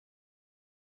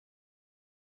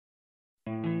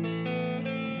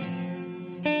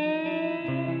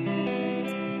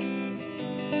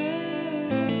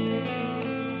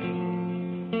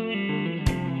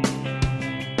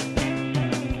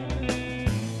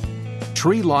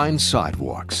Tree-lined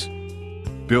sidewalks,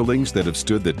 buildings that have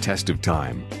stood the test of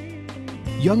time.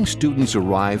 Young students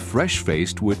arrive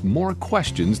fresh-faced with more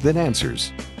questions than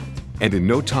answers. And in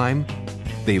no time,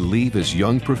 they leave as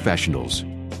young professionals,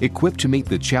 equipped to meet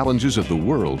the challenges of the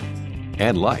world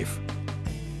and life.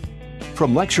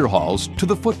 From lecture halls to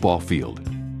the football field,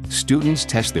 students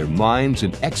test their minds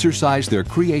and exercise their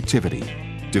creativity,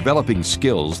 developing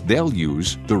skills they'll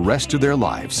use the rest of their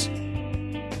lives.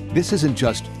 This isn't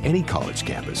just any college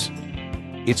campus.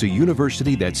 It's a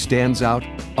university that stands out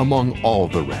among all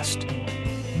the rest.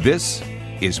 This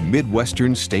is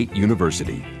Midwestern State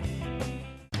University.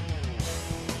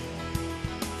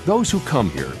 Those who come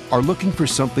here are looking for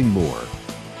something more,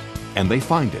 and they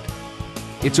find it.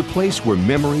 It's a place where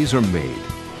memories are made,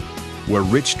 where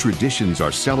rich traditions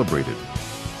are celebrated,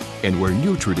 and where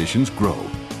new traditions grow.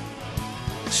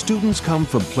 Students come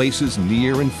from places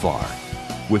near and far,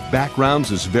 with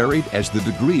backgrounds as varied as the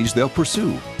degrees they'll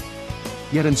pursue.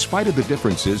 Yet in spite of the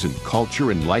differences in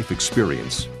culture and life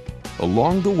experience,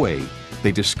 along the way,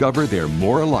 they discover they're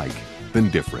more alike than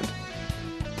different.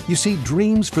 You see,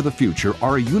 dreams for the future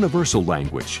are a universal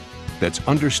language that's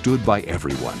understood by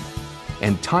everyone.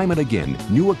 And time and again,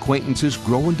 new acquaintances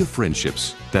grow into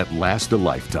friendships that last a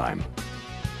lifetime.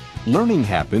 Learning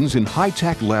happens in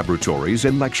high-tech laboratories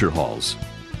and lecture halls.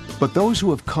 But those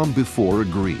who have come before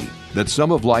agree that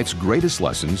some of life's greatest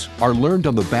lessons are learned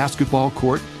on the basketball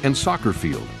court and soccer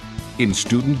field, in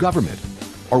student government,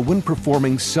 or when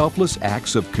performing selfless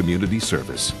acts of community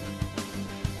service.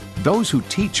 Those who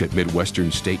teach at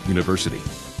Midwestern State University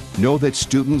know that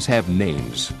students have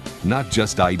names, not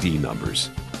just ID numbers.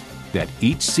 That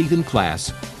each seat in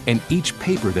class and each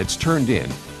paper that's turned in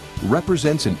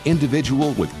represents an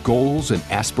individual with goals and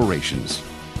aspirations.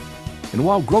 And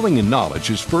while growing in knowledge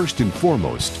is first and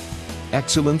foremost,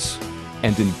 excellence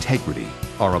and integrity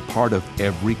are a part of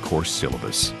every course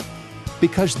syllabus.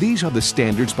 Because these are the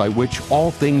standards by which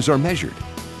all things are measured,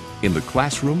 in the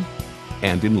classroom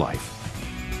and in life.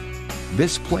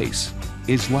 This place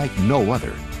is like no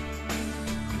other.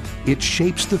 It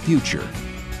shapes the future.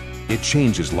 It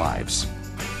changes lives.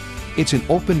 It's an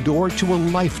open door to a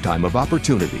lifetime of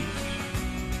opportunity.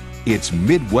 It's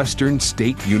Midwestern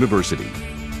State University.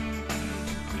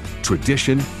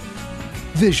 Tradition,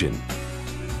 vision,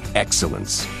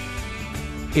 excellence.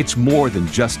 It's more than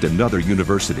just another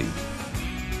university.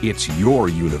 It's your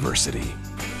university.